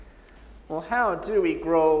Well, how do we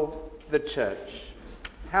grow the church?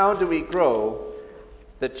 How do we grow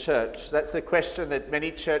the church? That's a question that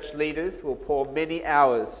many church leaders will pour many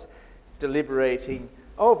hours deliberating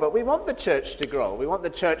over. We want the church to grow. We want the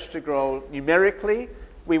church to grow numerically.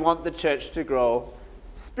 We want the church to grow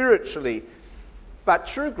spiritually. But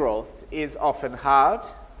true growth is often hard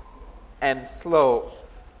and slow.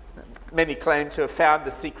 Many claim to have found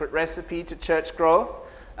the secret recipe to church growth.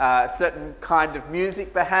 A certain kind of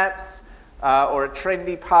music, perhaps, or a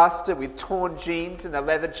trendy pastor with torn jeans and a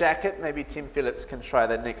leather jacket. Maybe Tim Phillips can try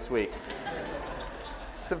that next week.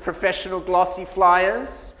 Some professional glossy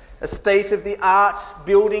flyers, a state-of-the-art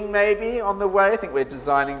building maybe on the way. I think we're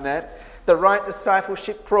designing that. The right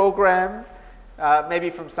discipleship program, maybe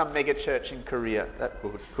from some mega church in Korea. That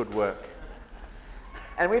could work.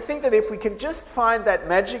 And we think that if we can just find that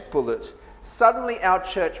magic bullet, suddenly our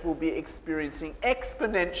church will be experiencing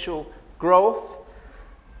exponential growth,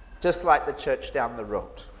 just like the church down the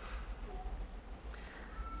road.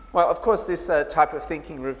 Well, of course, this type of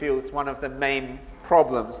thinking reveals one of the main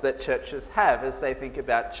problems that churches have as they think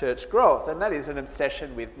about church growth, and that is an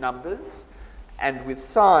obsession with numbers and with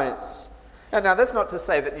size. And now, that's not to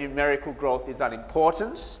say that numerical growth is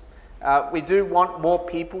unimportant. We do want more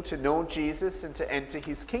people to know Jesus and to enter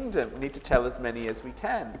his kingdom. We need to tell as many as we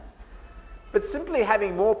can. But simply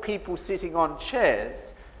having more people sitting on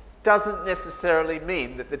chairs doesn't necessarily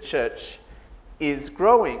mean that the church is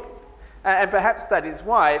growing. And perhaps that is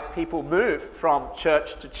why people move from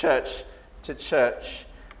church to church to church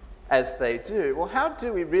as they do. Well, how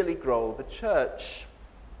do we really grow the church?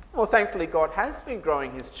 Well, thankfully, God has been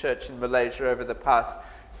growing his church in Malaysia over the past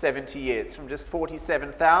 70 years, from just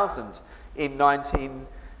 47,000 in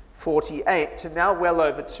 1948 to now well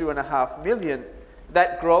over 2.5 million.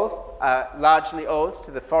 That growth largely owes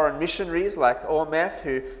to the foreign missionaries like OMF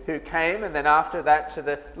who came, and then after that to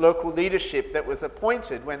the local leadership that was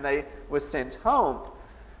appointed when they were sent home.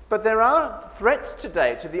 But there are threats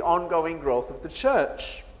today to the ongoing growth of the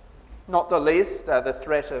church, not the least the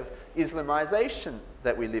threat of Islamization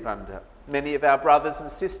that we live under. Many of our brothers and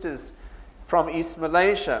sisters from East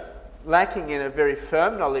Malaysia, lacking in a very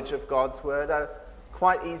firm knowledge of God's word, are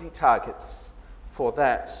quite easy targets for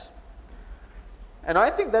that. And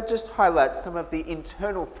I think that just highlights some of the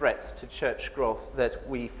internal threats to church growth that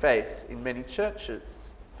we face in many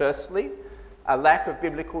churches. Firstly, a lack of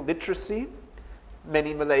biblical literacy.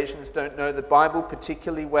 Many Malaysians don't know the Bible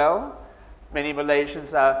particularly well. Many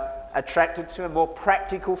Malaysians are attracted to a more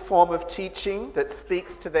practical form of teaching that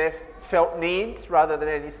speaks to their felt needs rather than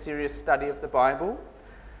any serious study of the Bible.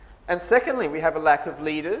 And secondly, we have a lack of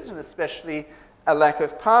leaders and especially a lack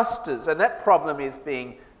of pastors. And that problem is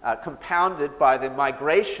being compounded by the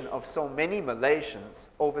migration of so many Malaysians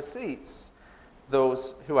overseas,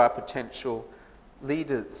 those who are potential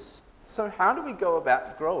leaders. So how do we go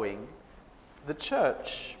about growing the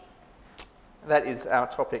church? That is our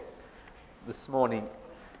topic this morning.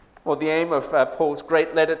 Well, the aim of Paul's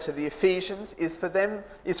great letter to the Ephesians is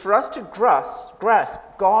for us to grasp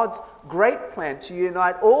God's great plan to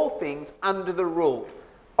unite all things under the rule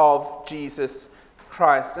of Jesus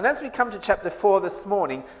Christ. And as we come to chapter 4 this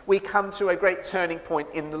morning, we come to a great turning point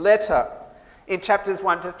in the letter. In chapters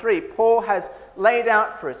 1 to 3, Paul has laid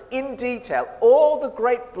out for us in detail all the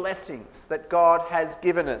great blessings that God has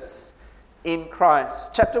given us in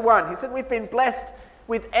Christ. Chapter 1, he said we've been blessed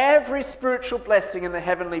with every spiritual blessing in the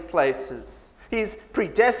heavenly places. He's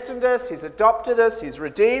predestined us, he's adopted us, he's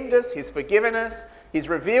redeemed us, he's forgiven us, he's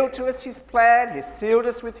revealed to us his plan, he's sealed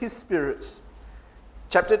us with his Spirit.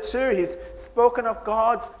 Chapter 2, he's spoken of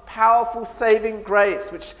God's powerful saving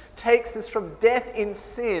grace, which takes us from death in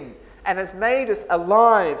sin and has made us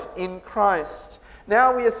alive in Christ.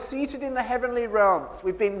 Now we are seated in the heavenly realms.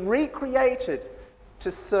 We've been recreated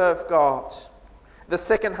to serve God. The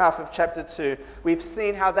second half of chapter 2, we've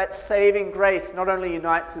seen how that saving grace not only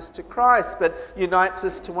unites us to Christ, but unites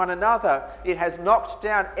us to one another. It has knocked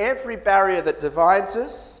down every barrier that divides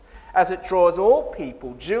us as it draws all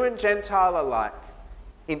people, Jew and Gentile alike,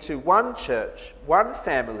 into one church, one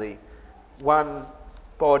family, one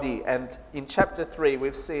body. And in chapter 3,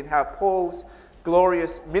 we've seen how Paul's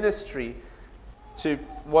glorious ministry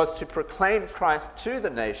was to proclaim Christ to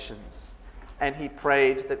the nations. And he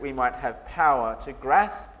prayed that we might have power to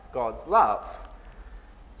grasp God's love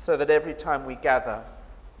so that every time we gather,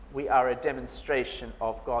 we are a demonstration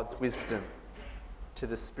of God's wisdom to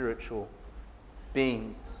the spiritual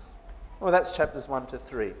beings. Well, that's chapters 1 to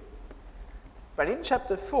 3. But in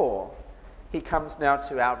chapter 4, he comes now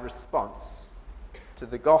to our response to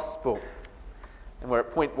the gospel. And we're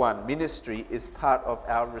at point 1. Ministry is part of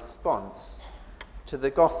our response to the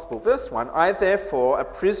gospel. Verse 1, I therefore, a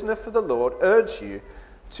prisoner for the Lord, urge you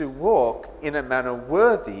to walk in a manner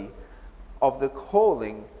worthy of the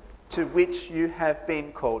calling to which you have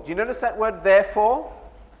been called. Do you notice that word therefore?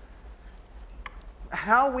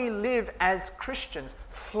 How we live as Christians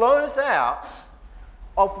flows out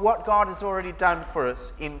of what God has already done for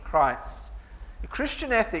us in Christ.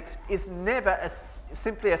 Christian ethics is never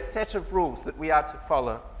simply a set of rules that we are to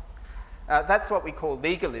follow. That's what we call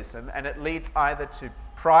legalism, and it leads either to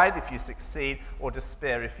pride if you succeed or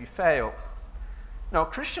despair if you fail. No,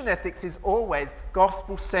 Christian ethics is always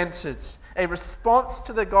gospel-centered, a response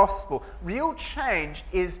to the gospel. Real change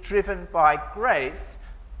is driven by grace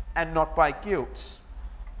and not by guilt.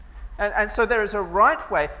 And so there is a right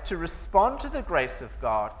way to respond to the grace of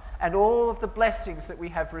God and all of the blessings that we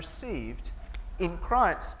have received in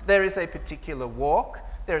Christ. There is a particular walk,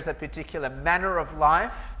 there is a particular manner of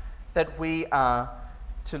life that we are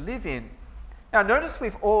to live in. Now notice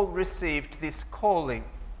we've all received this calling.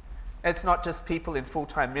 It's not just people in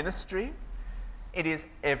full-time ministry, it is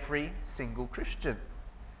every single Christian.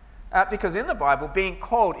 Because in the Bible, being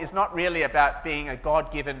called is not really about being a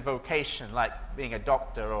God-given vocation, like being a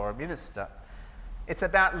doctor or a minister. It's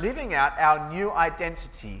about living out our new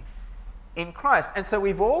identity in Christ. And so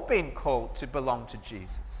we've all been called to belong to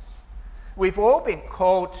Jesus. We've all been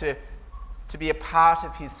called to be a part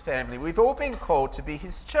of his family. We've all been called to be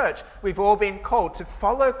his church. We've all been called to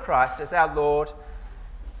follow Christ as our Lord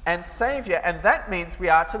and Saviour. And that means we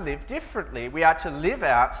are to live differently. We are to live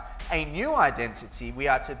out a new identity. We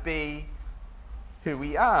are to be who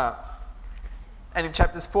we are. And in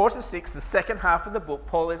chapters 4 to 6, the second half of the book,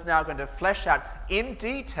 Paul is now going to flesh out in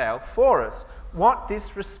detail for us what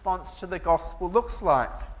this response to the gospel looks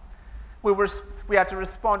like. We are to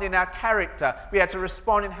respond in our character. We are to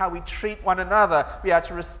respond in how we treat one another. We are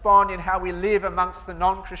to respond in how we live amongst the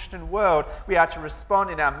non-Christian world. We are to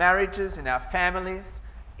respond in our marriages, in our families,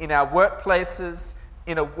 in our workplaces,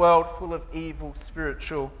 in a world full of evil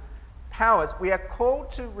spiritual powers. We are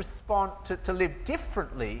called to respond, to live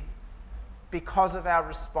differently because of our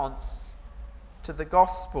response to the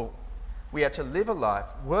gospel. We are to live a life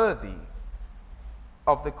worthy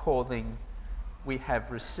of the calling we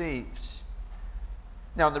have received.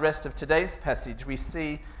 Now, in the rest of today's passage, we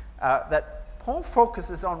see that Paul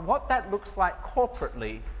focuses on what that looks like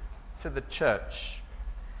corporately for the church.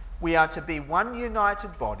 We are to be one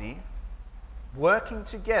united body, working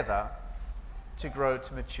together to grow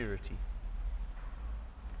to maturity.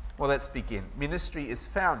 Well, let's begin. Ministry is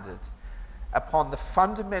founded upon the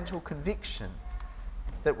fundamental conviction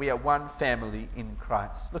that we are one family in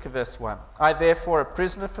Christ. Look at verse 1. I, therefore, a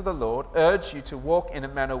prisoner for the Lord, urge you to walk in a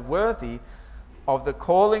manner worthy of the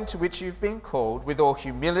calling to which you've been called, with all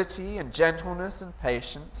humility and gentleness and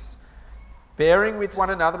patience, bearing with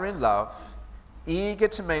one another in love, eager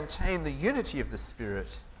to maintain the unity of the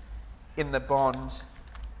Spirit in the bond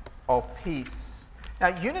of peace. Now,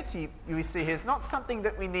 unity, we see here, is not something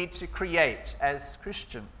that we need to create as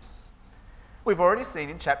Christians. We've already seen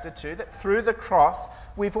in chapter 2 that through the cross,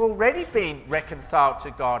 we've already been reconciled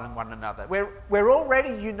to God and one another. We're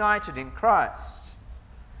already united in Christ.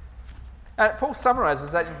 And Paul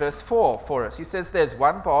summarizes that in verse 4 for us. He says, there's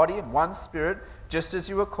one body and one Spirit, just as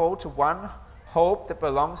you were called to one hope that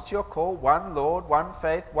belongs to your call, one Lord, one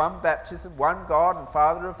faith, one baptism, one God and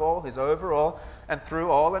Father of all, who's over all and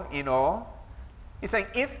through all and in all. He's saying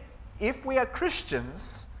if we are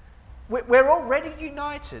Christians, we're already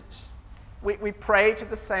united. We pray to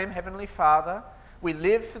the same Heavenly Father. We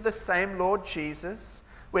live for the same Lord Jesus.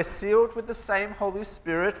 We're sealed with the same Holy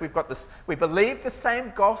Spirit. We believe the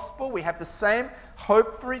same gospel. We have the same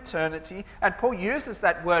hope for eternity. And Paul uses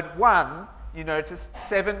that word one, you notice,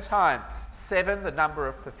 7 times. 7, the number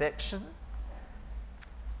of perfection.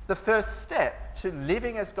 The first step to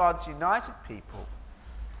living as God's united people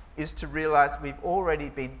is to realize we've already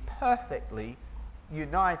been perfectly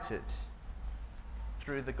united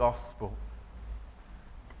through the gospel.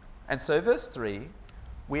 And so verse 3,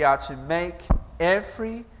 we are to make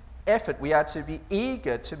every effort. We are to be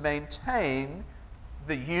eager to maintain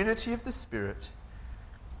the unity of the Spirit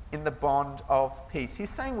in the bond of peace. He's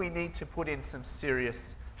saying we need to put in some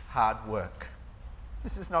serious hard work.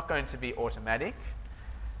 This is not going to be automatic.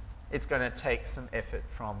 It's going to take some effort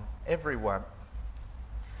from everyone.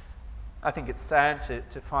 I think it's sad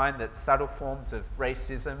to find that subtle forms of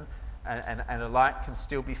racism and alike can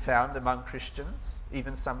still be found among Christians,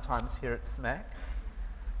 even sometimes here at SMAC.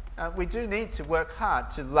 We do need to work hard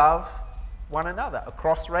to love one another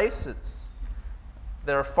across races.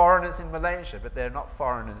 There are foreigners in Malaysia, but they're not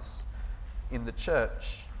foreigners in the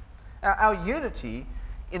church. Our unity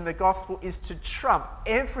in the gospel is to trump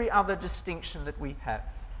every other distinction that we have,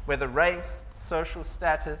 whether race, social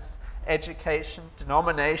status, education,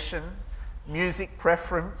 denomination, music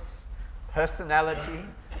preference, personality,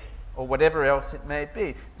 or whatever else it may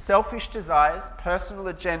be. Selfish desires, personal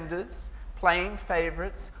agendas, playing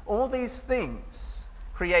favorites, all these things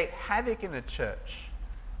create havoc in a church,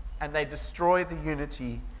 and they destroy the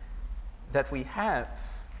unity that we have.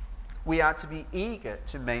 We are to be eager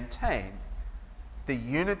to maintain the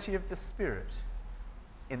unity of the Spirit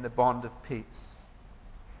in the bond of peace.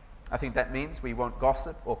 I think that means we won't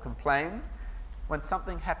gossip or complain when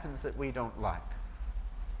something happens that we don't like.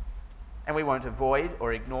 And we won't avoid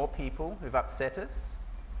or ignore people who've upset us.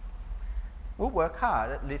 We'll work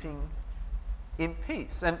hard at living in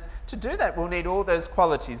peace. And to do that, we'll need all those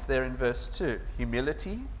qualities there in verse 2.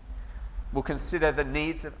 Humility. We'll consider the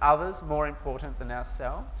needs of others more important than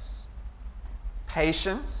ourselves.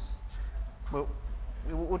 Patience.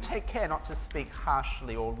 We'll take care not to speak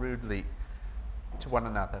harshly or rudely to one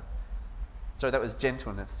another. So that was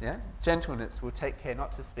gentleness, yeah? Gentleness, will take care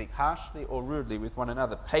not to speak harshly or rudely with one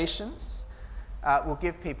another. Patience will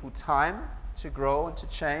give people time to grow and to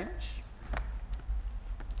change.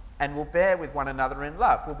 And will bear with one another in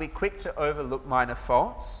love. We'll be quick to overlook minor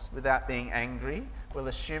faults without being angry. We'll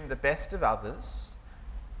assume the best of others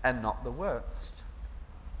and not the worst.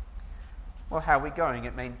 Well, how are we going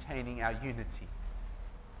at maintaining our unity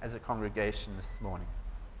as a congregation this morning?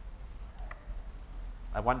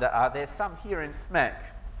 I wonder, are there some here in SMAC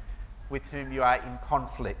with whom you are in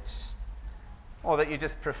conflict, or that you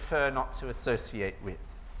just prefer not to associate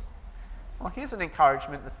with? Well, here's an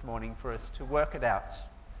encouragement this morning for us to work it out,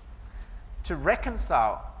 to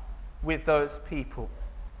reconcile with those people,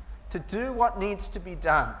 to do what needs to be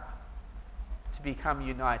done to become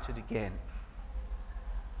united again.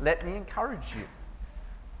 Let me encourage you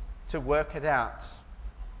to work it out.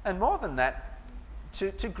 And more than that,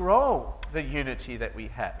 to grow the unity that we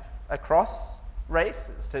have across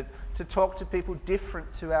races, to talk to people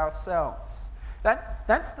different to ourselves.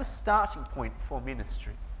 That's the starting point for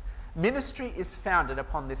ministry. Ministry is founded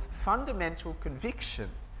upon this fundamental conviction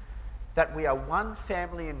that we are one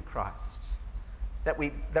family in Christ, that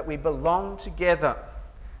we belong together,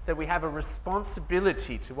 that we have a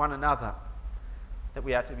responsibility to one another, that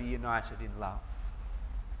we are to be united in love.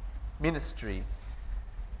 Ministry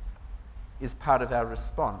is part of our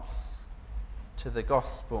response to the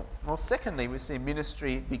gospel. Well, secondly, we see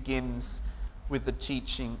ministry begins with the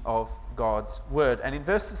teaching of God's word. And in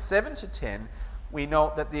verses 7 to 10, we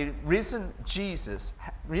note that the risen Jesus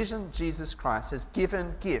Christ has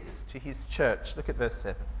given gifts to his church. Look at verse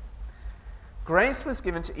 7. Grace was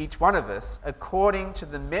given to each one of us according to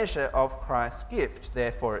the measure of Christ's gift.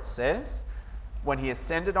 Therefore it says, when he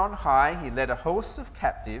ascended on high, he led a host of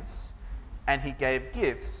captives, and he gave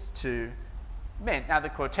gifts to men. Now the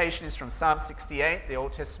quotation is from Psalm 68, the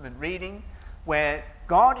Old Testament reading, where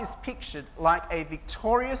God is pictured like a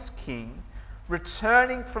victorious king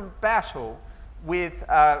returning from battle with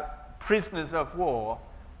prisoners of war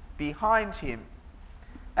behind him.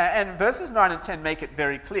 And verses 9 and 10 make it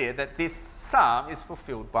very clear that this psalm is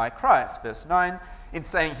fulfilled by Christ. Verse 9, in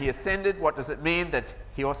saying he ascended, what does it mean? That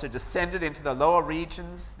he also descended into the lower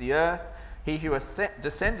regions, the earth. He who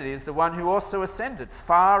descended is the one who also ascended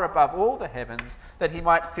far above all the heavens, that he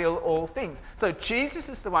might fill all things. So Jesus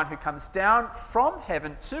is the one who comes down from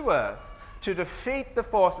heaven to earth to defeat the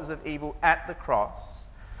forces of evil at the cross.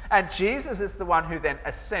 And Jesus is the one who then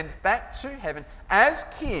ascends back to heaven as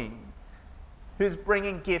king, who's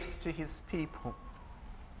bringing gifts to his people.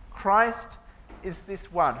 Christ is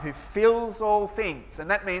this one who fills all things, and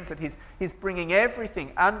that means that he's bringing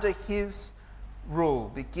everything under his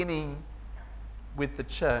rule, beginning with the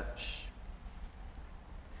church.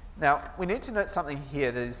 Now, we need to note something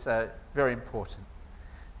here that is very important.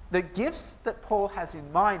 The gifts that Paul has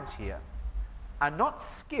in mind here are not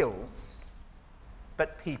skills,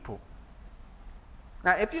 but people.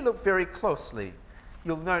 Now, if you look very closely,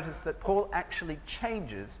 you'll notice that Paul actually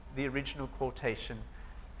changes the original quotation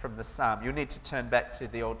from the psalm. You'll need to turn back to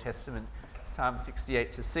the Old Testament, Psalm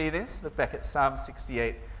 68, to see this. Look back at Psalm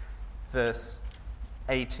 68, verse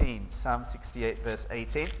 18. Psalm 68, verse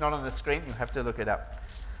 18. It's not on the screen. You'll have to look it up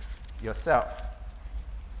yourself.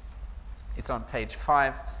 It's on page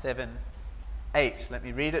 578. Let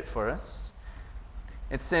me read it for us.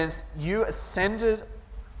 It says, "You ascended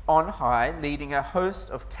on high, leading a host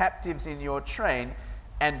of captives in your train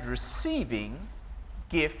and receiving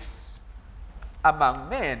gifts among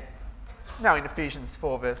men." Now in Ephesians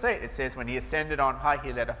 4 verse 8 it says, when he ascended on high,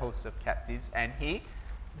 he led a host of captives and he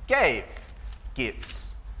gave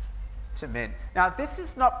gifts to men. Now this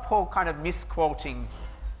is not Paul kind of misquoting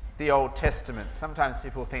the Old Testament. Sometimes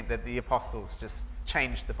people think that the apostles just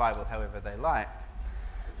changed the Bible however they like.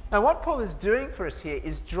 Now, what Paul is doing for us here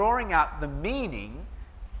is drawing out the meaning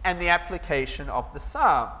and the application of the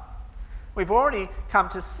psalm. We've already come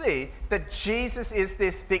to see that Jesus is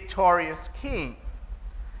this victorious king.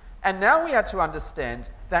 And now we are to understand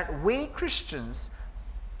that we Christians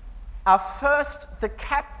are first the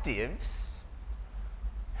captives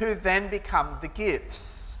who then become the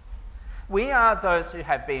gifts. We are those who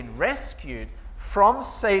have been rescued from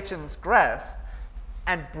Satan's grasp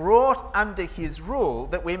and brought under his rule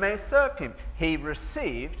that we may serve him. He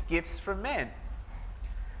received gifts from men.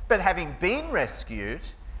 But having been rescued,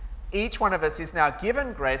 each one of us is now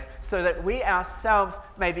given grace so that we ourselves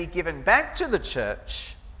may be given back to the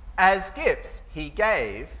church as gifts. He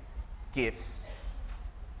gave gifts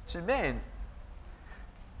to men.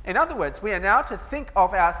 In other words, we are now to think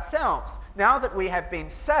of ourselves, now that we have been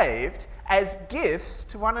saved, as gifts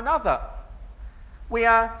to one another. We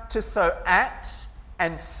are to so act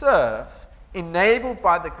and serve, enabled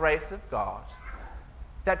by the grace of God,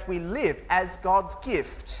 that we live as God's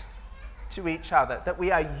gift to each other, that we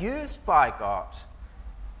are used by God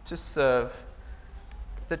to serve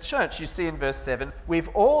the church. You see in verse 7, we've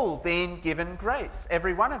all been given grace.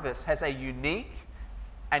 Every one of us has a unique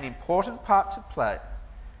and important part to play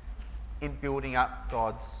in building up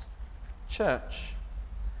God's church.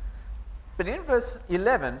 But in verse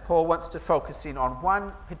 11, Paul wants to focus in on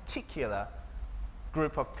one particular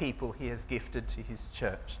group of people he has gifted to his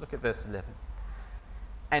church. Look at verse 11.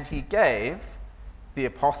 And he gave the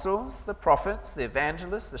apostles, the prophets, the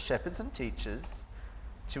evangelists, the shepherds and teachers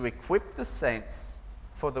to equip the saints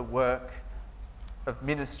for the work of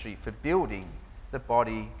ministry, for building the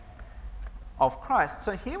body of Christ.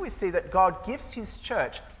 So here we see that God gifts his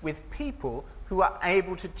church with people who are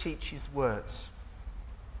able to teach his words.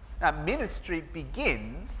 Now, ministry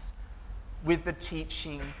begins with the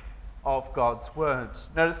teaching of God's words.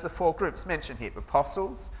 Notice the four groups mentioned here: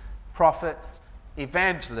 apostles, prophets,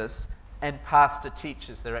 evangelists, and pastor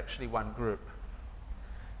teachers. They're actually one group.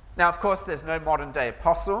 Now, of course, there's no modern day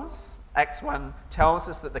apostles. Acts 1 tells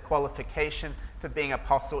us that the qualification for being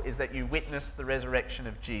apostle is that you witness the resurrection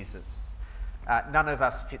of Jesus. None of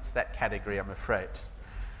us fits that category, I'm afraid.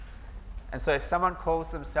 And so if someone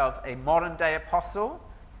calls themselves a modern day apostle,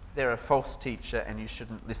 they're a false teacher and you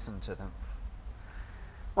shouldn't listen to them.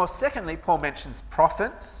 Well, secondly, Paul mentions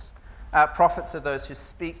prophets. Prophets are those who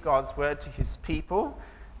speak God's word to his people.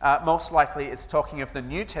 Most likely it's talking of the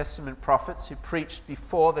New Testament prophets who preached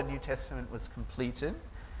before the New Testament was completed.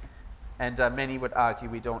 And many would argue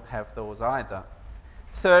we don't have those either.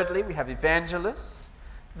 Thirdly, we have evangelists,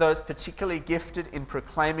 those particularly gifted in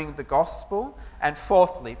proclaiming the gospel. And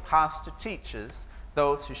fourthly, pastor teachers,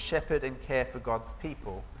 those who shepherd and care for God's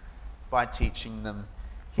people by teaching them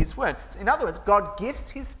his word. So in other words, God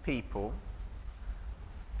gives his people,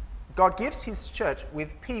 God gives his church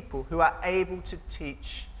with people who are able to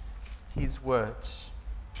teach his words.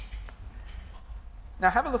 Now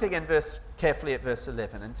have a look again carefully at verse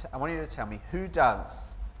 11, and I want you to tell me, who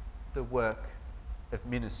does the work of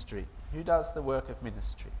ministry? Who does the work of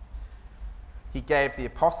ministry? He gave the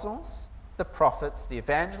apostles, the prophets, the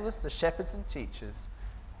evangelists, the shepherds and teachers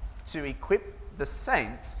to equip the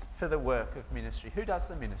saints for the work of ministry. Who does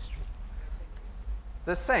the ministry?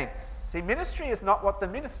 The saints. See, ministry is not what the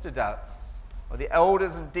minister does, or the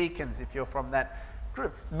elders and deacons if you're from that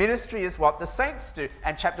group. Ministry is what the saints do.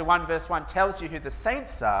 And chapter 1 verse 1 tells you who the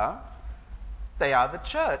saints are. They are the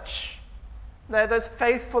church. They're those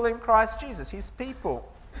faithful in Christ Jesus, his people.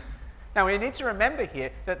 Now we need to remember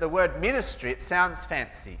here that the word ministry, it sounds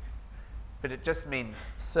fancy, but it just means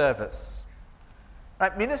service.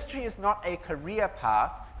 Right? Ministry is not a career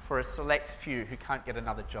path for a select few who can't get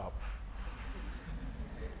another job.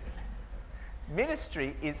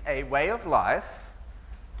 Ministry is a way of life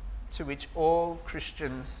to which all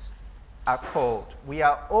Christians are called. We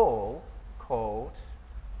are all called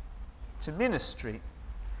to ministry.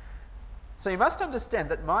 So you must understand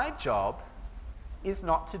that my job is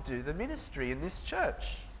not to do the ministry in this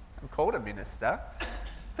church. I'm called a minister,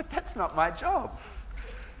 but that's not my job.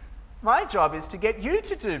 My job is to get you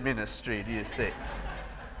to do ministry, do you see?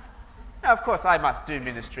 Now, of course, I must do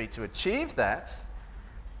ministry to achieve that.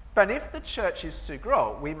 But if the church is to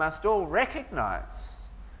grow, we must all recognize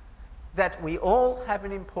that we all have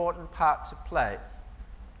an important part to play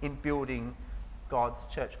in building God's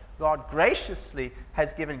church. God graciously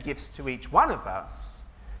has given gifts to each one of us,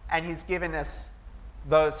 and he's given us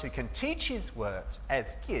those who can teach his word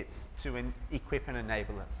as gifts to equip and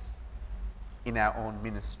enable us in our own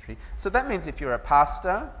ministry. So that means if you're a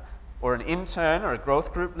pastor, or an intern or a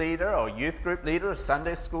growth group leader or youth group leader or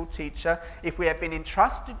Sunday school teacher, if we have been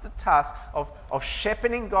entrusted the task of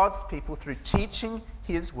shepherding God's people through teaching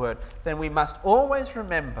his word, then we must always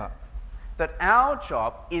remember that our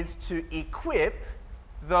job is to equip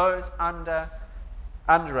those under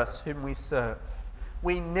us whom we serve.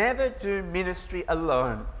 We never do ministry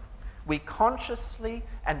alone. We consciously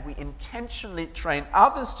and we intentionally train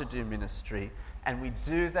others to do ministry, and we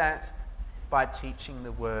do that by teaching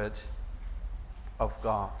the word of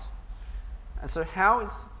God. And so how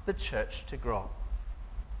is the church to grow?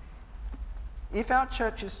 If our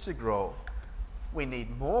church is to grow, we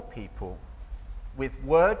need more people with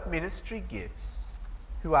word ministry gifts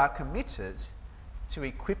who are committed to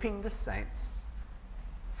equipping the saints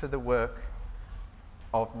for the work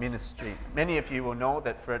of ministry. Many of you will know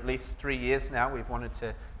that for at least 3 years now we've wanted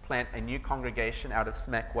to plant a new congregation out of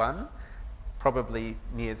SMAC 1, probably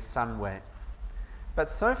near Sunway. But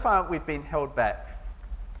so far we've been held back,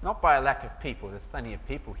 not by a lack of people, there's plenty of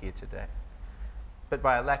people here today, but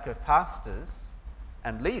by a lack of pastors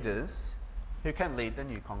and leaders who can lead the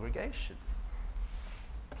new congregation.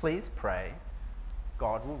 Please pray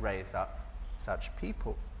God will raise up such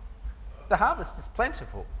people. The harvest is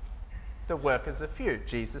plentiful. The workers are few.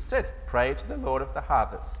 Jesus says, pray to the Lord of the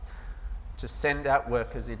harvest to send out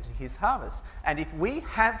workers into his harvest. And if we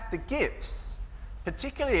have the gifts,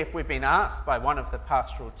 particularly if we've been asked by one of the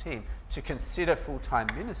pastoral team to consider full-time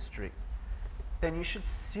ministry, then you should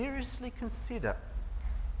seriously consider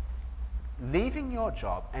leaving your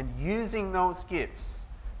job and using those gifts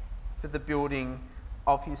for the building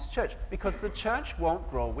of his church, because the church won't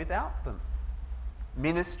grow without them.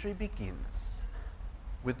 Ministry begins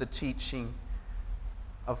with the teaching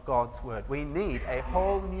of God's word. We need a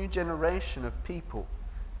whole new generation of people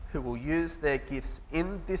who will use their gifts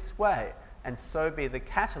in this way, and so be the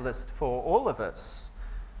catalyst for all of us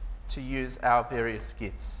to use our various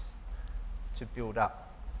gifts to build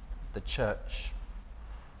up the church.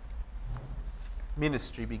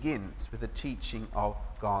 Ministry begins with the teaching of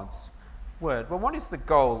God's word. Well, what is the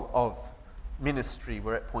goal of ministry?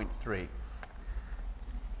 We're at point 3.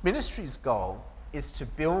 Ministry's goal is to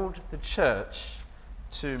build the church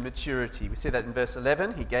to maturity. We see that in verse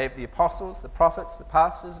 11. He gave the apostles, the prophets, the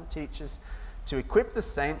pastors and teachers to equip the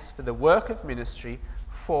saints for the work of ministry,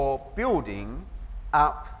 for building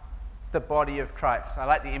up the body of Christ. I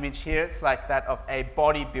like the image here. It's like that of a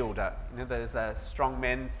bodybuilder. You know, there's strong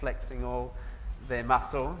men flexing all their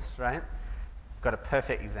muscles, right? Got a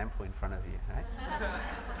perfect example in front of you, right?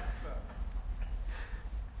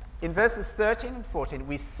 In verses 13 and 14,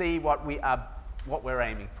 we see what we're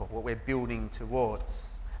aiming for, what we're building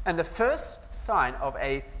towards. And the first sign of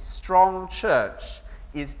a strong church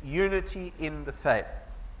is unity in the faith.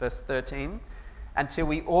 Verse 13, until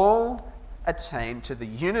we all attain to the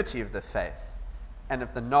unity of the faith and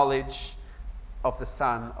of the knowledge of the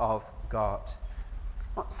Son of God.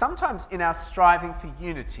 Sometimes in our striving for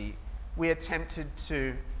unity, we are tempted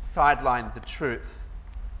to sideline the truth.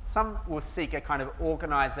 Some will seek a kind of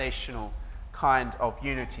organizational kind of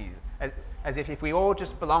unity, as if we all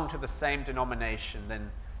just belong to the same denomination,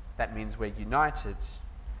 then that means we're united.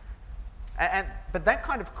 But that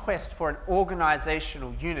kind of quest for an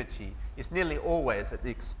organizational unity is nearly always at the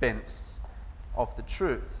expense of the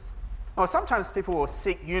truth. Or sometimes people will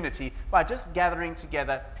seek unity by just gathering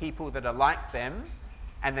together people that are like them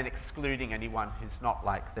and then excluding anyone who's not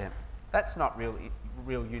like them. That's not real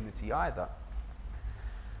unity either.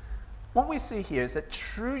 What we see here is that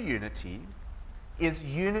true unity is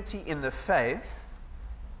unity in the faith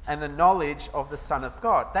and the knowledge of the Son of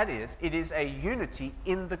God. That is, it is a unity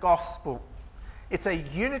in the gospel. It's a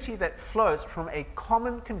unity that flows from a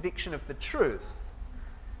common conviction of the truth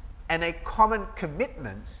and a common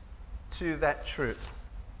commitment to that truth.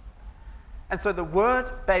 And so the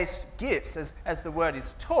word-based gifts, as the word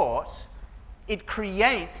is taught, it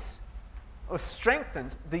creates or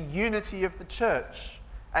strengthens the unity of the church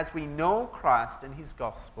as we know Christ and his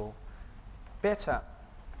gospel better.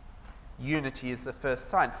 Unity is the first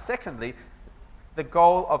sign. Secondly, the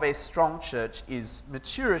goal of a strong church is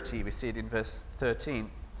maturity. We see it in verse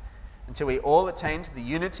 13. Until we all attain to the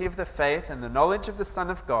unity of the faith and the knowledge of the Son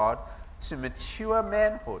of God, to mature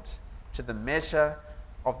manhood, to the measure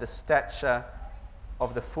of the stature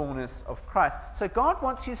of the fullness of Christ. So God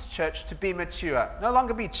wants his church to be mature, no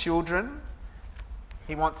longer be children.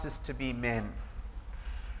 He wants us to be men.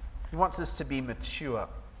 He wants us to be mature.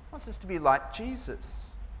 He wants us to be like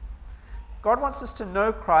Jesus. God wants us to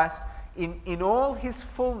know Christ in all his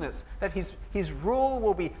fullness, that his rule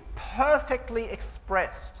will be perfectly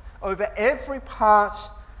expressed over every part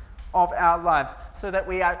of our lives, so that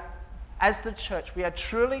we are as the church, we are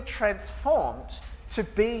truly transformed to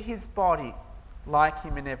be his body, like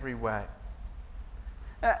him in every way.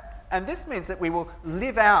 And this means that we will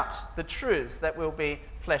live out the truths that will be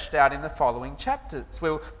fleshed out in the following chapters.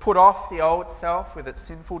 We'll put off the old self with its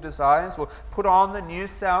sinful desires. We'll put on the new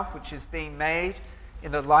self, which is being made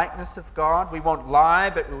in the likeness of God. We won't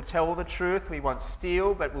lie, but we'll tell the truth. We won't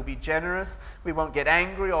steal, but we'll be generous. We won't get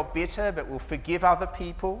angry or bitter, but we'll forgive other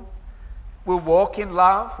people. We'll walk in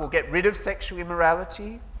love. We'll get rid of sexual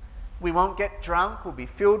immorality. We won't get drunk. We'll be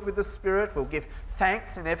filled with the Spirit. We'll give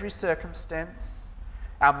thanks in every circumstance.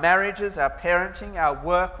 Our marriages, our parenting, our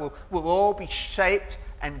work will all be shaped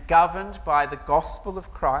and governed by the gospel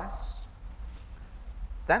of Christ.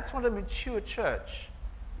 That's what a mature church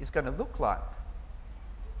is going to look like.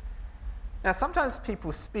 Now, sometimes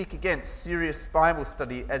people speak against serious Bible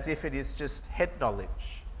study as if it is just head knowledge,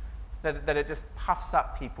 that it just puffs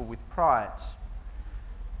up people with pride.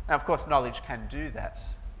 Now, of course, knowledge can do that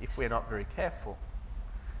if we're not very careful.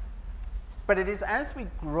 But it is as we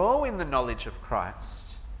grow in the knowledge of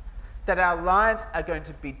Christ that our lives are going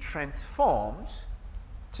to be transformed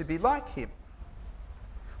to be like him.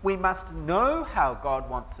 We must know how God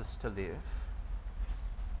wants us to live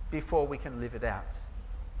before we can live it out.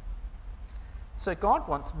 So God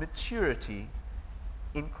wants maturity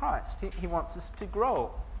in Christ. He wants us to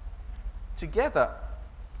grow together,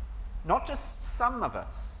 not just some of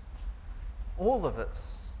us, all of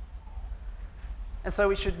us. And so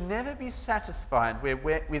we should never be satisfied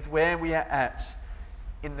with where we are at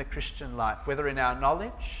in the Christian life, whether in our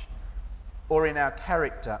knowledge or in our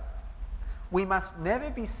character. We must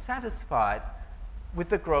never be satisfied with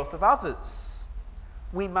the growth of others.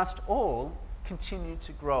 We must all continue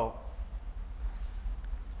to grow.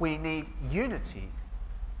 We need unity.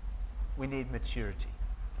 We need maturity.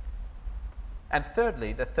 And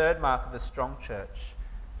thirdly, the third mark of a strong church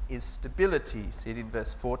is stability. See it in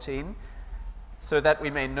verse 14. So that we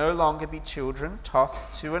may no longer be children,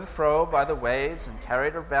 tossed to and fro by the waves and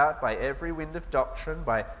carried about by every wind of doctrine,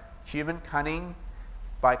 by human cunning,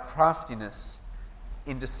 by craftiness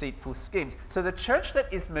in deceitful schemes. So the church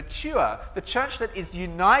that is mature, the church that is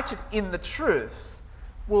united in the truth,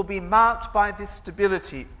 will be marked by this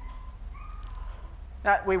stability.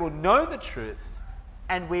 That we will know the truth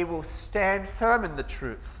and we will stand firm in the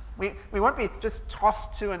truth. We won't be just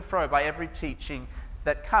tossed to and fro by every teaching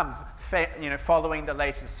that comes, following the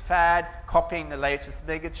latest fad, copying the latest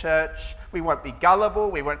megachurch. We won't be gullible.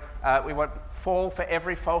 We won't fall for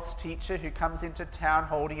every false teacher who comes into town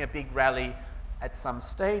holding a big rally at some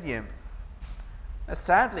stadium. Now,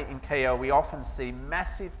 sadly, in KL, we often see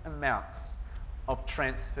massive amounts of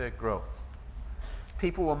transfer growth.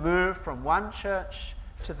 People will move from one church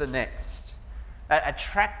to the next,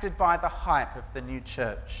 attracted by the hype of the new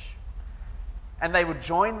church. And they would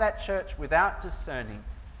join that church without discerning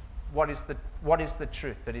what is the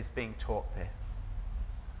truth that is being taught there.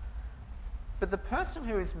 But the person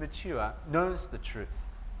who is mature knows the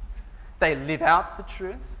truth. They live out the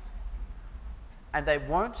truth, and they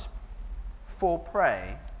won't fall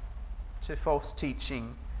prey to false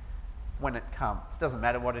teaching when it comes. It doesn't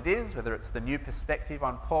matter what it is, whether it's the new perspective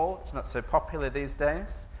on Paul, it's not so popular these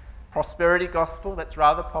days. Prosperity gospel, that's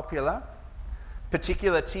rather popular.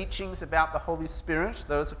 Particular teachings about the Holy Spirit,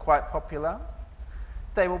 those are quite popular.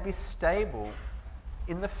 They will be stable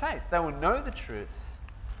in the faith. They will know the truth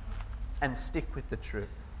and stick with the truth.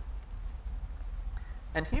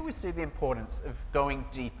 And here we see the importance of going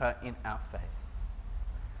deeper in our faith,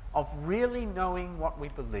 of really knowing what we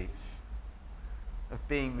believe, of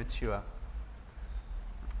being mature.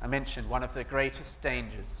 I mentioned one of the greatest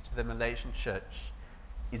dangers to the Malaysian church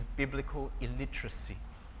is biblical illiteracy.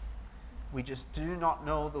 We just do not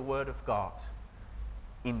know the Word of God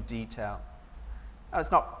in detail. Now, it's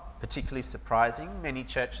not particularly surprising. Many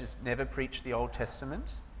churches never preach the Old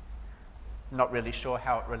Testament, not really sure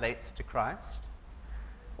how it relates to Christ.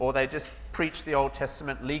 Or they just preach the Old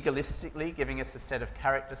Testament legalistically, giving us a set of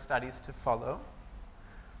character studies to follow.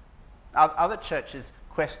 Other churches,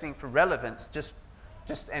 questing for relevance, just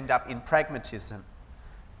end up in pragmatism.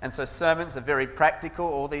 And so sermons are very practical,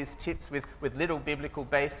 all these tips with little biblical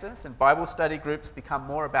basis, and Bible study groups become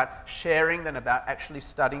more about sharing than about actually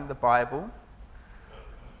studying the Bible.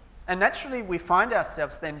 And naturally, we find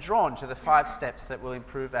ourselves then drawn to the 5 steps that will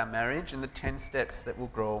improve our marriage and the 10 steps that will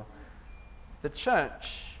grow the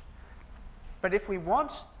church. But if we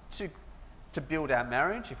want to build our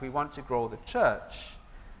marriage, if we want to grow the church,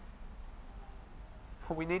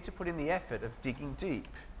 well, we need to put in the effort of digging deep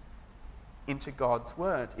into God's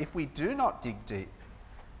Word. If we do not dig deep,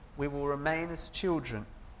 we will remain as children.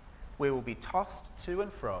 We will be tossed to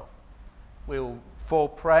and fro We'll fall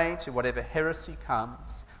prey to whatever heresy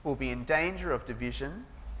comes. We'll be in danger of division.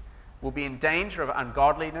 We'll be in danger of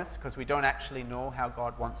ungodliness because we don't actually know how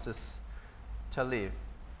God wants us to live.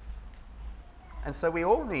 And so we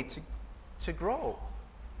all need to grow,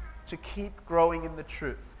 to keep growing in the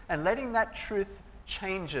truth and letting that truth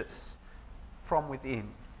change us from within.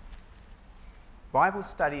 Bible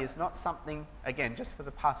study is not something, again, just for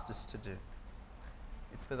the pastors to do.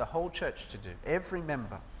 It's for the whole church to do, every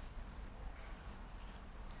member.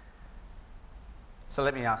 So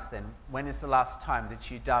let me ask then, when is the last time that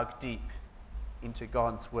you dug deep into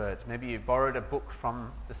God's Word? Maybe you borrowed a book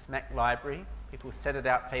from the SMAC library. People set it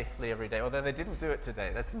out faithfully every day, although they didn't do it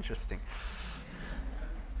today. That's interesting.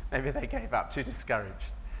 Maybe they gave up, too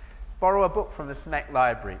discouraged. Borrow a book from the SMAC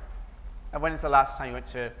library. And when is the last time you went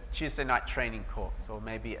to a Tuesday night training course or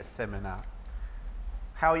maybe a seminar?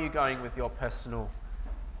 How are you going with your personal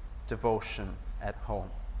devotion at home?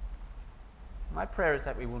 My prayer is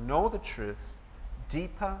that we will know the truth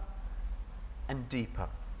deeper and deeper,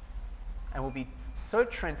 and will be so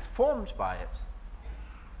transformed by it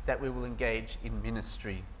that we will engage in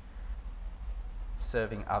ministry,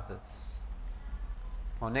 serving others.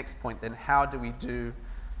 Well, next point then, how do we do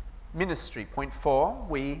ministry? Point 4,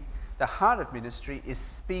 the heart of ministry is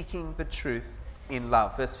speaking the truth in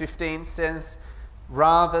love. Verse 15 says,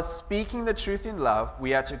 rather, speaking the truth in love,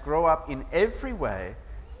 we are to grow up in every way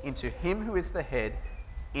into him who is the head,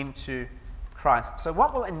 into Christ. So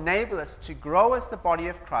what will enable us to grow as the body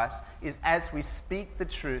of Christ is as we speak the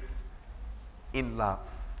truth in love.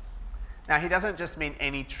 Now, he doesn't just mean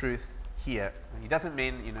any truth here. He doesn't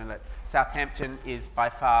mean, that Southampton is by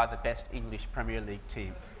far the best English Premier League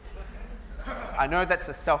team. I know that's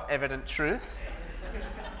a self-evident truth,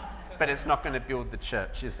 but it's not going to build the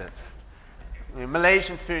church, is it?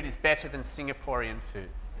 Malaysian food is better than Singaporean food.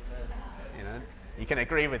 You can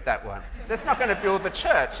agree with that one. That's not going to build the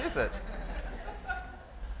church, is it?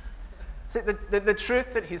 See, the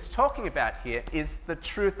truth that he's talking about here is the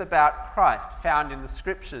truth about Christ found in the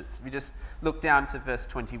Scriptures. If you just look down to verse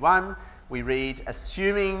 21, we read,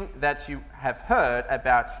 assuming that you have heard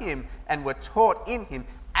about him and were taught in him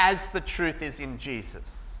as the truth is in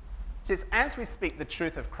Jesus. It says, as we speak the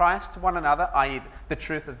truth of Christ to one another, i.e. the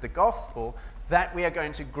truth of the gospel, that we are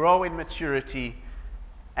going to grow in maturity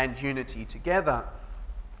and unity together.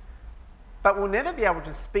 But we'll never be able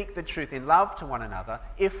to speak the truth in love to one another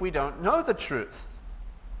if we don't know the truth.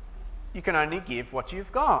 You can only give what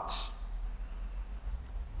you've got.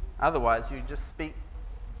 Otherwise, you just speak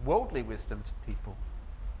worldly wisdom to people.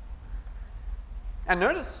 And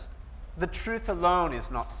notice, the truth alone is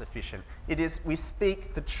not sufficient. It is, we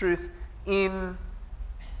speak the truth in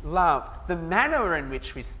love. The manner in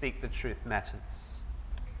which we speak the truth matters.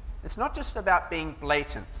 It's not just about being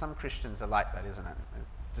blatant. Some Christians are like that, isn't it? They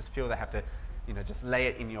just feel they have to, just lay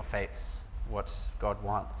it in your face, what God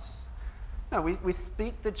wants. No, we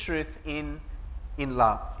speak the truth in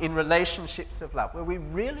love, in relationships of love, where we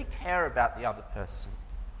really care about the other person.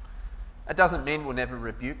 It doesn't mean we'll never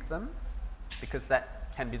rebuke them, because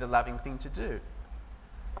that can be the loving thing to do.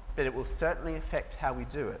 But it will certainly affect how we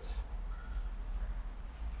do it.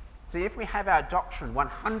 See, if we have our doctrine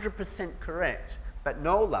 100% correct, but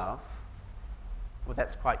no love, well,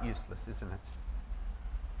 that's quite useless, isn't it?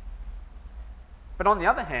 But on the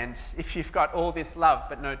other hand, if you've got all this love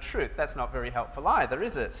but no truth, that's not very helpful either,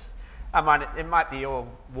 is it? It might be all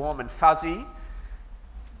warm and fuzzy,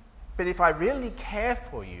 but if I really care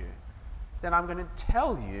for you, then I'm going to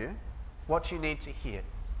tell you what you need to hear,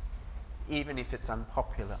 even if it's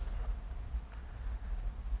unpopular.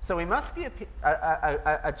 So we must be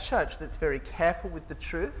a church that's very careful with the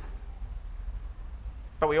truth,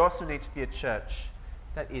 but we also need to be a church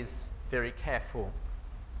that is very careful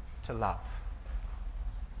to love.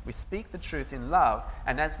 We speak the truth in love,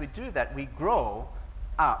 and as we do that, we grow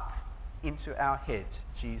up into our head,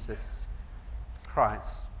 Jesus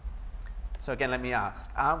Christ. So again, let me ask,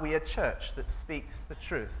 are we a church that speaks the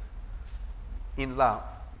truth in love?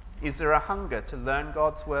 Is there a hunger to learn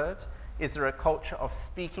God's word? Is there a culture of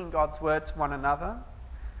speaking God's word to one another?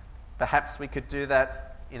 Perhaps we could do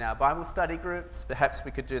that in our Bible study groups. Perhaps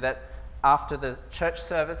we could do that after the church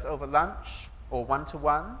service over lunch or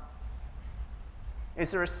one-to-one.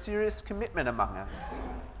 Is there a serious commitment among us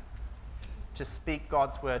to speak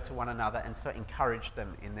God's word to one another and so encourage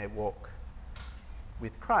them in their walk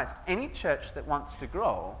with Christ? Any church that wants to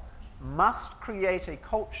grow must create a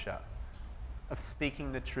culture of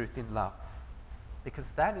speaking the truth in love,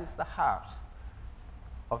 because that is the heart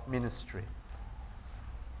of ministry.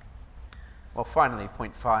 Well, finally,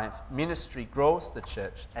 point 5, ministry grows the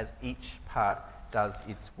church as each part does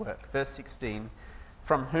its work. Verse 16,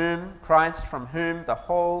 from whom the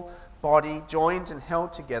whole body, joined and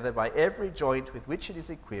held together by every joint with which it is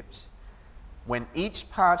equipped, when each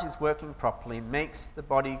part is working properly, makes the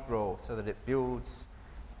body grow so that it builds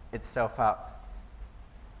itself up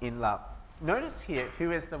in love. Notice here,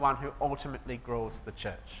 who is the one who ultimately grows the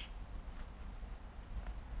church?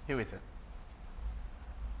 Who is it?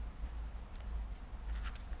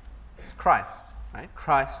 It's Christ, right?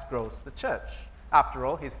 Christ grows the church. After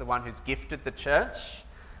all, he's the one who's gifted the church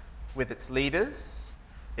with its leaders.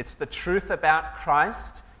 It's the truth about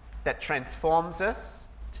Christ that transforms us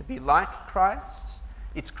to be like Christ.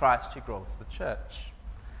 It's Christ who grows the church.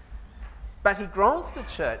 But he grows the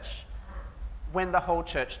church when the whole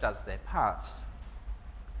church does their part.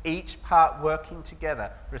 Each part working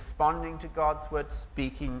together, responding to God's word,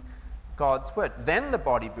 speaking God's word. Then the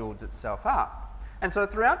body builds itself up. And so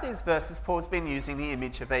throughout these verses, Paul's been using the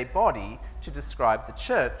image of a body to describe the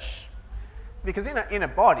church. Because in a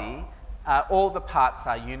body, all the parts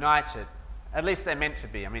are united. At least they're meant to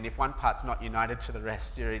be. I mean, if one part's not united to the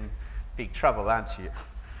rest, you're in big trouble, aren't you?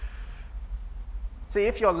 See,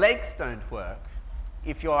 if your legs don't work,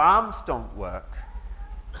 if your arms don't work,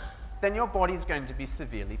 then your body's going to be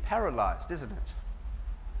severely paralyzed, isn't it?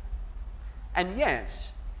 And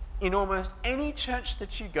yet, in almost any church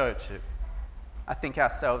that you go to, I think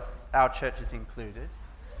our church is included,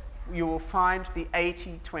 you will find the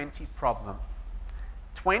 80-20 problem.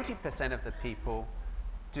 20% of the people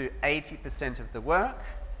do 80% of the work,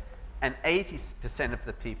 and 80% of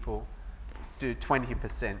the people do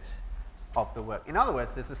 20% of the work. In other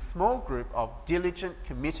words, there's a small group of diligent,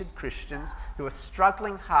 committed Christians who are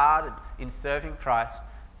struggling hard in serving Christ,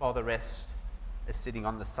 while the rest are sitting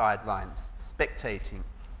on the sidelines, spectating.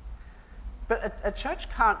 But a church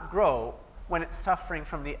can't grow when it's suffering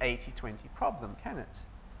from the 80-20 problem, can it?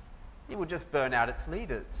 It will just burn out its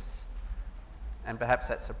leaders. And perhaps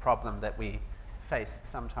that's a problem that we face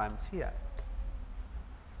sometimes here.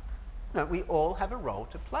 No, we all have a role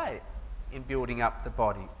to play in building up the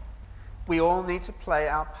body. We all need to play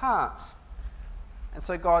our part. And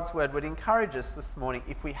so God's word would encourage us this morning,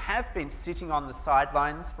 if we have been sitting on the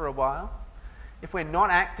sidelines for a while, if we're not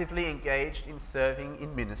actively engaged in serving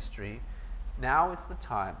in ministry, now is the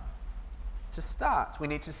time to start. We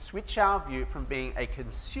need to switch our view from being a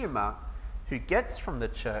consumer who gets from the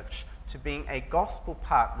church to being a gospel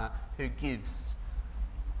partner who gives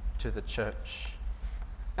to the church.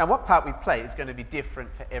 Now, what part we play is going to be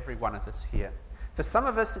different for every one of us here. For some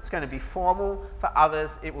of us, it's going to be formal. For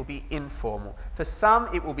others, it will be informal. For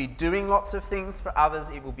some, it will be doing lots of things. For others,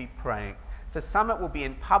 it will be praying. For some, it will be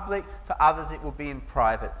in public. For others, it will be in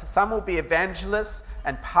private. For some, will be evangelists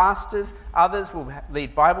and pastors. Others will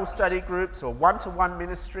lead Bible study groups or one-to-one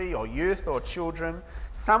ministry or youth or children.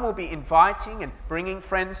 Some will be inviting and bringing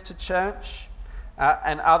friends to church.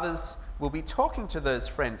 And others will be talking to those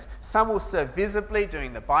friends. Some will serve visibly,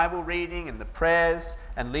 doing the Bible reading and the prayers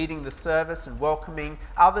and leading the service and welcoming.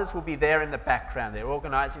 Others will be there in the background. They're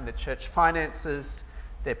organising the church finances.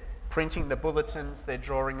 They're printing the bulletins, they're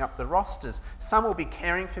drawing up the rosters. Some will be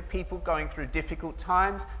caring for people going through difficult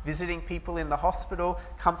times, visiting people in the hospital,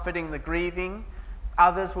 comforting the grieving.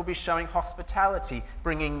 Others will be showing hospitality,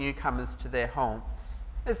 bringing newcomers to their homes.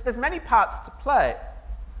 There's many parts to play.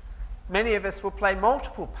 Many of us will play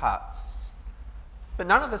multiple parts, but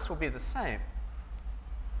none of us will be the same.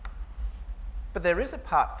 But there is a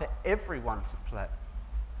part for everyone to play.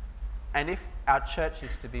 And if our church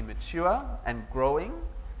is to be mature and growing,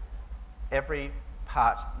 every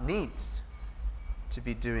part needs to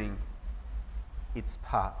be doing its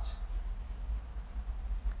part.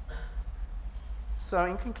 So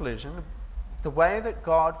in conclusion, the way that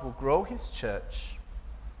God will grow his church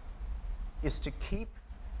is to keep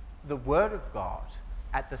the word of God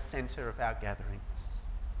at the center of our gatherings.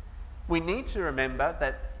 We need to remember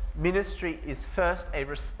that ministry is first a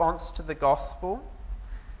response to the gospel.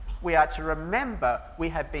 We are to remember we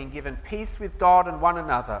have been given peace with God and one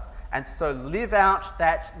another, and so live out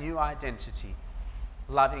that new identity,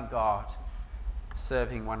 loving God,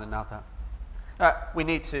 serving one another. We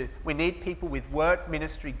need people with word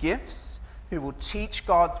ministry gifts who will teach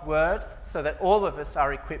God's word so that all of us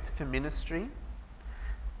are equipped for ministry.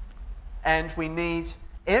 And we need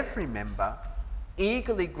every member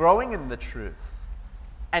eagerly growing in the truth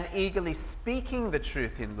and eagerly speaking the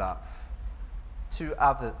truth in love to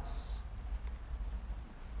others.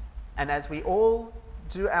 And as we all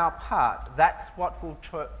do our part, that's what will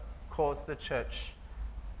cause the church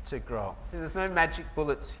to grow. See, there's no magic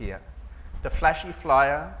bullets here. The flashy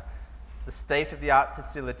flyer, the state-of-the-art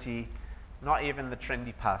facility, not even the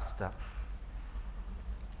trendy pastor.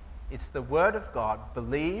 It's the word of God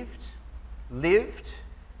believed, lived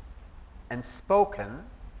and spoken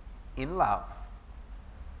in love.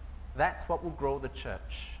 That's what will grow the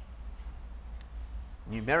church,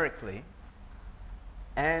 numerically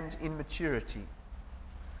and in maturity,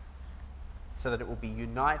 so that it will be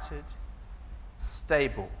united,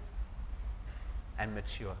 stable, and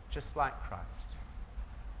mature, just like Christ.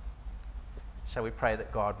 Shall we pray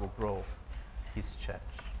that God will grow his church?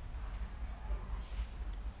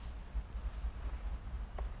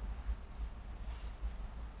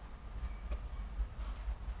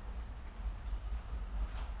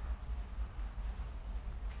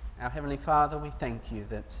 Our Heavenly Father, we thank you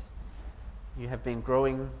that you have been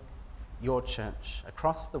growing your church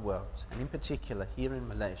across the world, and in particular here in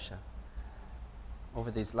Malaysia,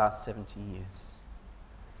 over these last 70 years.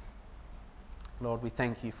 Lord, we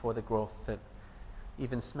thank you for the growth that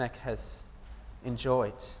even SMAC has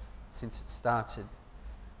enjoyed since it started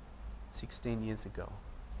 16 years ago.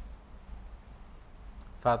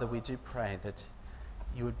 Father, we do pray that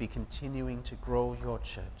you would be continuing to grow your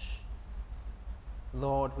church.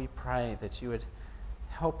 Lord, we pray that you would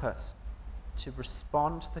help us to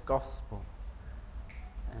respond to the gospel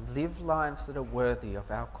and live lives that are worthy of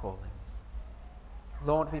our calling.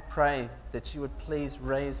 Lord, we pray that you would please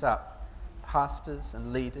raise up pastors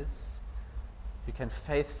and leaders who can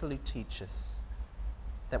faithfully teach us,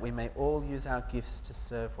 that we may all use our gifts to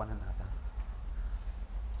serve one another.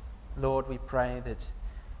 Lord, we pray that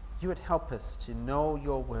you would help us to know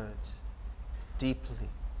your word deeply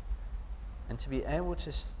and to be able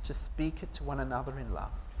to speak it to one another in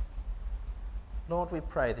love. Lord, we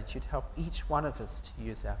pray that you'd help each one of us to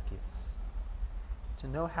use our gifts, to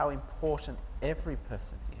know how important every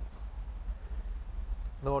person is.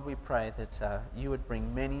 Lord, we pray that you would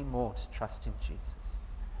bring many more to trust in Jesus,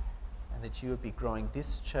 and that you would be growing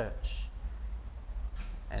this church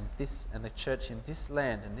and the church in this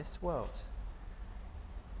land and this world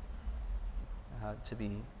to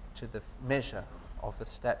be to the measure of the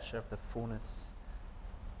stature of the fullness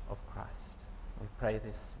of Christ. We pray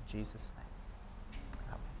this in Jesus' name.